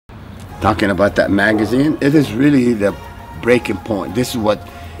Talking about that magazine, it is really the breaking point. This is what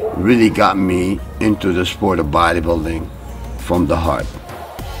really got me into the sport of bodybuilding from the heart.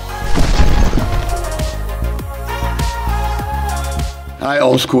 Hi,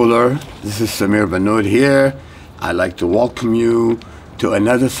 old schooler. This is Samir Bannout here. I'd like to welcome you to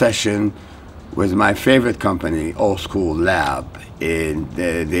another session with my favorite company, Old School Lab. And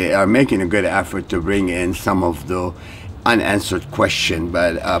they are making a good effort to bring in some of the unanswered questions.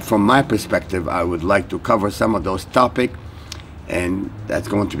 But from my perspective, I would like to cover some of those topics, and that's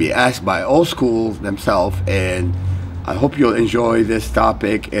going to be asked by Old School themselves. And I hope you'll enjoy this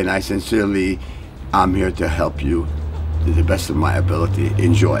topic, and I sincerely am here to help you to the best of my ability.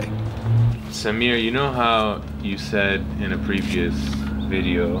 Enjoy. Samir, you know how you said in a previous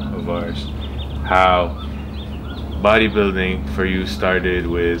video of ours how bodybuilding for you started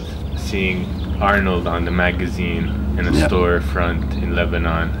with seeing Arnold on the magazine in a storefront in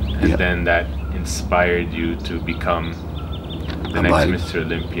Lebanon, and then that inspired you to become the next Mr.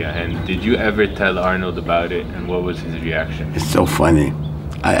 Olympia. And did you ever tell Arnold about it, and what was his reaction? It's so funny.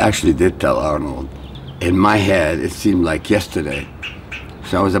 I actually did tell Arnold. In my head, it seemed like yesterday.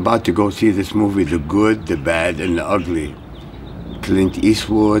 So I was about to go see this movie, The Good, the Bad, and the Ugly. Clint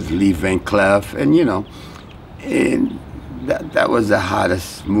Eastwood, Lee Van Cleef, and you know, and that was the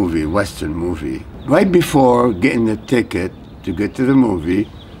hottest movie, Western movie. Right before getting the ticket to get to the movie,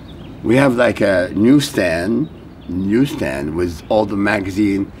 we have like a newsstand with all the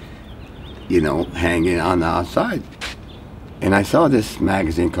magazine, you know, hanging on the outside. And I saw this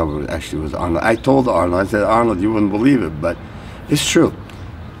magazine cover, actually was Arnold. I told Arnold, I said, Arnold, you wouldn't believe it, but it's true.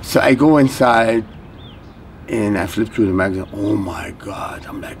 So I go inside and I flip through the magazine. Oh my God,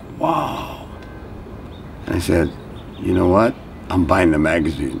 I'm like, wow. And I said, you know what? I'm buying the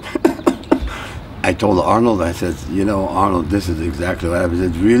magazine. I told Arnold, I said, you know, Arnold, this is exactly what happened. He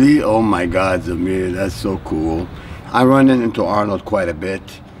said, really? Oh my God, Samir, that's so cool. I run into Arnold quite a bit.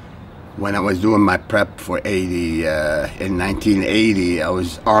 When I was doing my prep for 80, in 1980,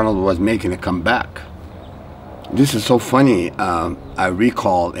 Arnold was making a comeback. This is so funny. I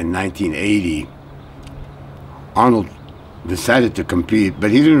recall in 1980, Arnold decided to compete, but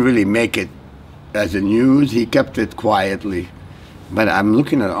he didn't really make it as a news. He kept it quietly. But I'm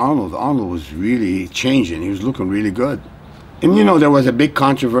looking at Arnold. Arnold was really changing. He was looking really good. And you know, there was a big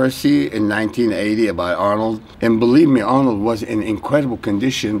controversy in 1980 about Arnold. And believe me, Arnold was in incredible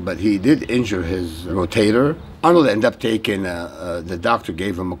condition, but he did injure his rotator. Arnold ended up taking, the doctor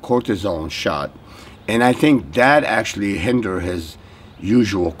gave him a cortisone shot. And I think that actually hindered his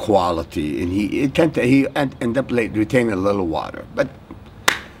usual quality. And he ended up retaining a little water. But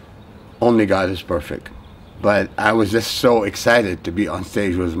only God is perfect. But I was just so excited to be on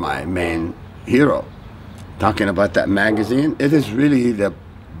stage with my main hero. Talking about that magazine, it is really the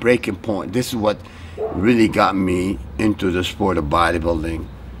breaking point. This is what really got me into the sport of bodybuilding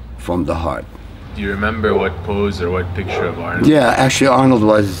from the heart. Do you remember what pose or what picture of Arnold? Yeah, actually Arnold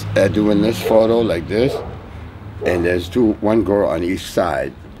was doing this photo like this, and there's one girl on each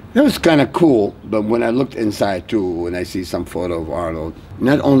side. That was kind of cool, but when I looked inside too, when I see some photo of Arnold,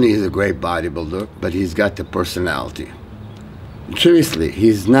 not only is he a great bodybuilder, but he's got the personality. Seriously,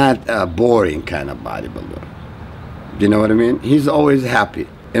 he's not a boring kind of bodybuilder. Do you know what I mean? He's always happy.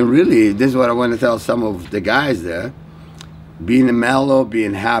 And really, this is what I want to tell some of the guys there. Being mellow,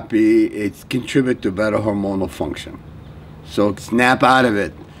 being happy, it contributes to better hormonal function. So snap out of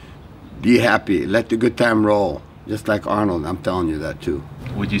it. Be happy. Let the good time roll. Just like Arnold, I'm telling you that too.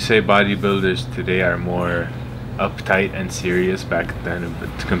 Would you say bodybuilders today are more uptight and serious back then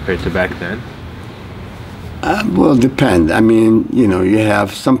compared to back then? Well, depend. I mean, you know, you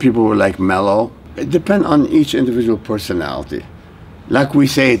have some people who are like mellow. It depends on each individual personality. Like we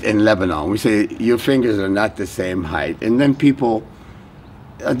say it in Lebanon, we say your fingers are not the same height, and then people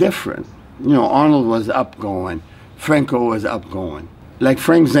are different. You know, Arnold was upgoing, Franco was upgoing. Like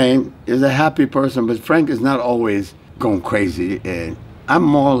Frank Zane is a happy person, but Frank is not always going crazy. And I'm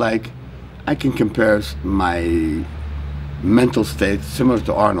more like, I can compare my mental state similar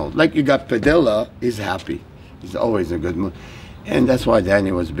to Arnold. Like you got Padilla, he's happy. He's always in a good mood. And that's why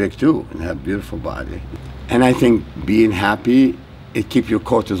Danny was big too and had a beautiful body. And I think being happy, it keeps your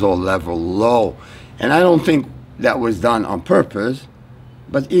cortisol level low. And I don't think that was done on purpose,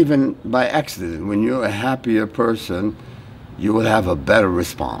 but even by accident. When you're a happier person, you will have a better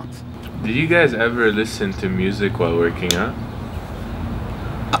response. Did you guys ever listen to music while working out?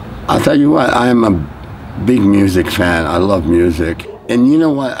 I'll tell you what, I'm a big music fan. I love music. And you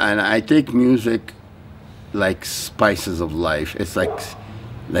know what, and I take music like spices of life. It's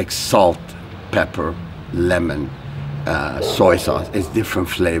like salt, pepper, lemon. soy sauce. It's different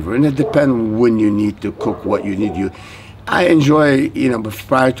flavor, and it depends when you need to cook, what you need. I enjoy,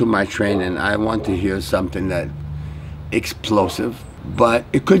 prior to my training, I want to hear something that explosive, but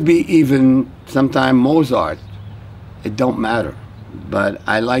it could be even sometime Mozart. It don't matter. But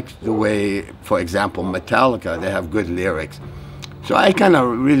I like the way, for example, Metallica, they have good lyrics. So I kind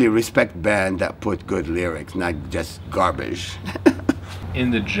of really respect bands that put good lyrics, not just garbage. In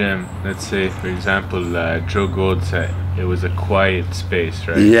the gym, let's say, for example, Joe Gold said it was a quiet space,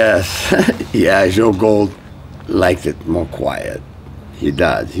 right? Yes. Yeah, Joe Gold liked it more quiet. He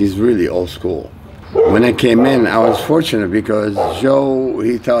does. He's really old school. When I came in, I was fortunate because Joe,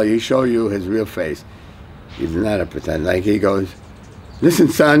 he show you his real face. He's not a pretend. Like he goes, listen,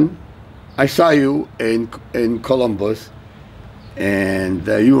 son, I saw you in Columbus, and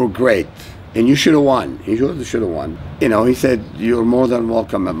you were great, and you should have won. He should have won. He said, you're more than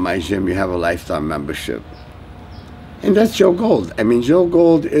welcome at my gym. You have a lifetime membership. And that's Joe Gold. I mean, Joe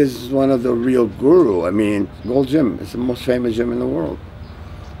Gold is one of the real guru. I mean, Gold Gym is the most famous gym in the world.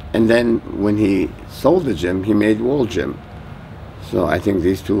 And then when he sold the gym, he made World Gym. So I think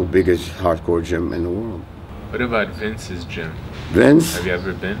these two biggest hardcore gym in the world. What about Vince's gym? Vince? Have you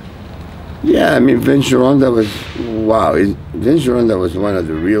ever been? Yeah, I mean, Vince Gironda was, wow. Vince Gironda was one of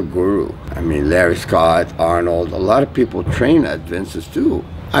the real guru. I mean, Larry Scott, Arnold, a lot of people train at Vince's too.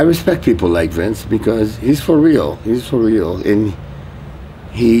 I respect people like Vince because he's for real. He's for real. And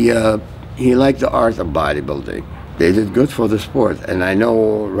he liked the art of bodybuilding. They did good for the sport. And I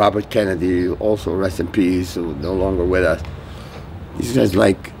know Robert Kennedy, also rest in peace, who no longer with us. These guys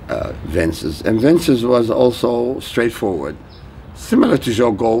like Vince's. And Vince's was also straightforward. Similar to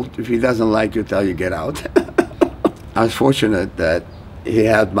Joe Gold. If he doesn't like you, tell you get out. I was fortunate that he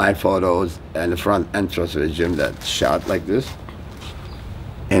had my photos and the front entrance of the gym that shot like this.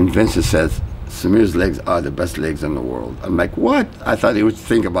 And Vince says, Samir's legs are the best legs in the world. I'm like, what? I thought he would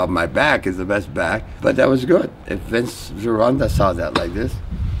think about my back is the best back, but that was good. If Vince Gironda saw that like this,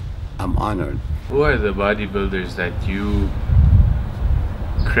 I'm honored. Who are the bodybuilders that you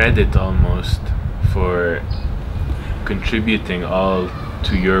credit almost for contributing all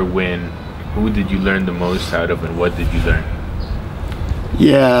to your win? Who did you learn the most out of, and what did you learn?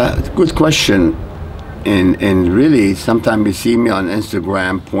 Yeah, good question. And really, sometimes you see me on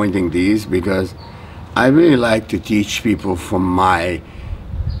Instagram pointing these because I really like to teach people from my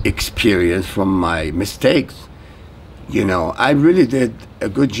experience, from my mistakes. I really did a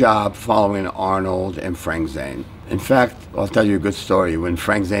good job following Arnold and Frank Zane. In fact, I'll tell you a good story. When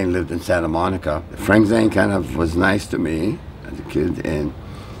Frank Zane lived in Santa Monica, Frank Zane kind of was nice to me as a kid, and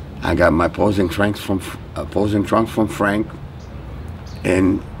I got my posing trunks from Frank,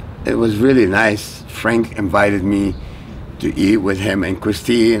 and it was really nice. Frank invited me to eat with him and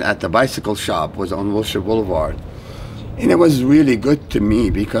Christine at the bicycle shop, was on Wilshire Boulevard. And it was really good to me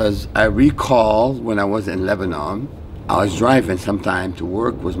because I recall when I was in Lebanon, I was driving sometime to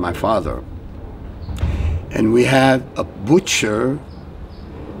work with my father. And we had a butcher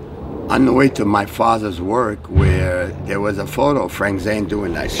on the way to my father's work where there was a photo of Frank Zane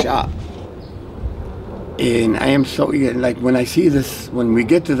doing that shop. And I am so, like when I see this, when we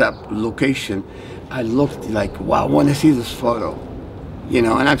get to that location, I looked like, wow, I want to see this photo. And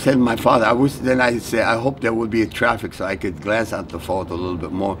I said to my father, I said, I hope there would be a traffic so I could glance at the photo a little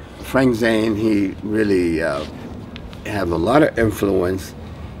bit more. Frank Zane, he really had a lot of influence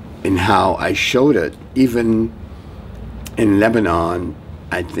in how I showed it. Even in Lebanon,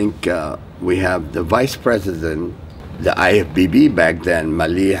 I think we have the vice president, the IFBB back then,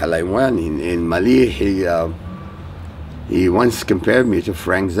 Malih Halaywan. In Malih, he once compared me to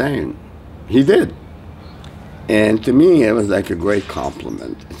Frank Zane. He did. And to me, it was like a great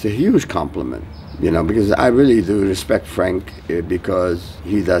compliment. It's a huge compliment, because I really do respect Frank because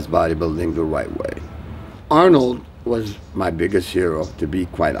he does bodybuilding the right way. Arnold was my biggest hero, to be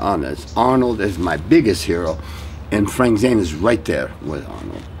quite honest. Arnold is my biggest hero, and Frank Zane is right there with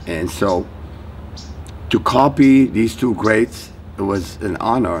Arnold. And so to copy these two greats, it was an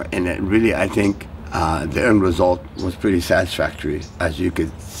honor, and it really, I think, the end result was pretty satisfactory. As you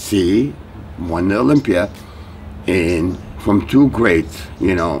could see, won the Olympia, and from two greats,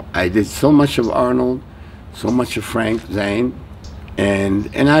 I did so much of Arnold, so much of Frank Zane,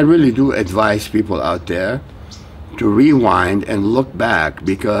 and I really do advise people out there to rewind and look back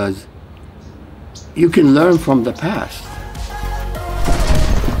because you can learn from the past.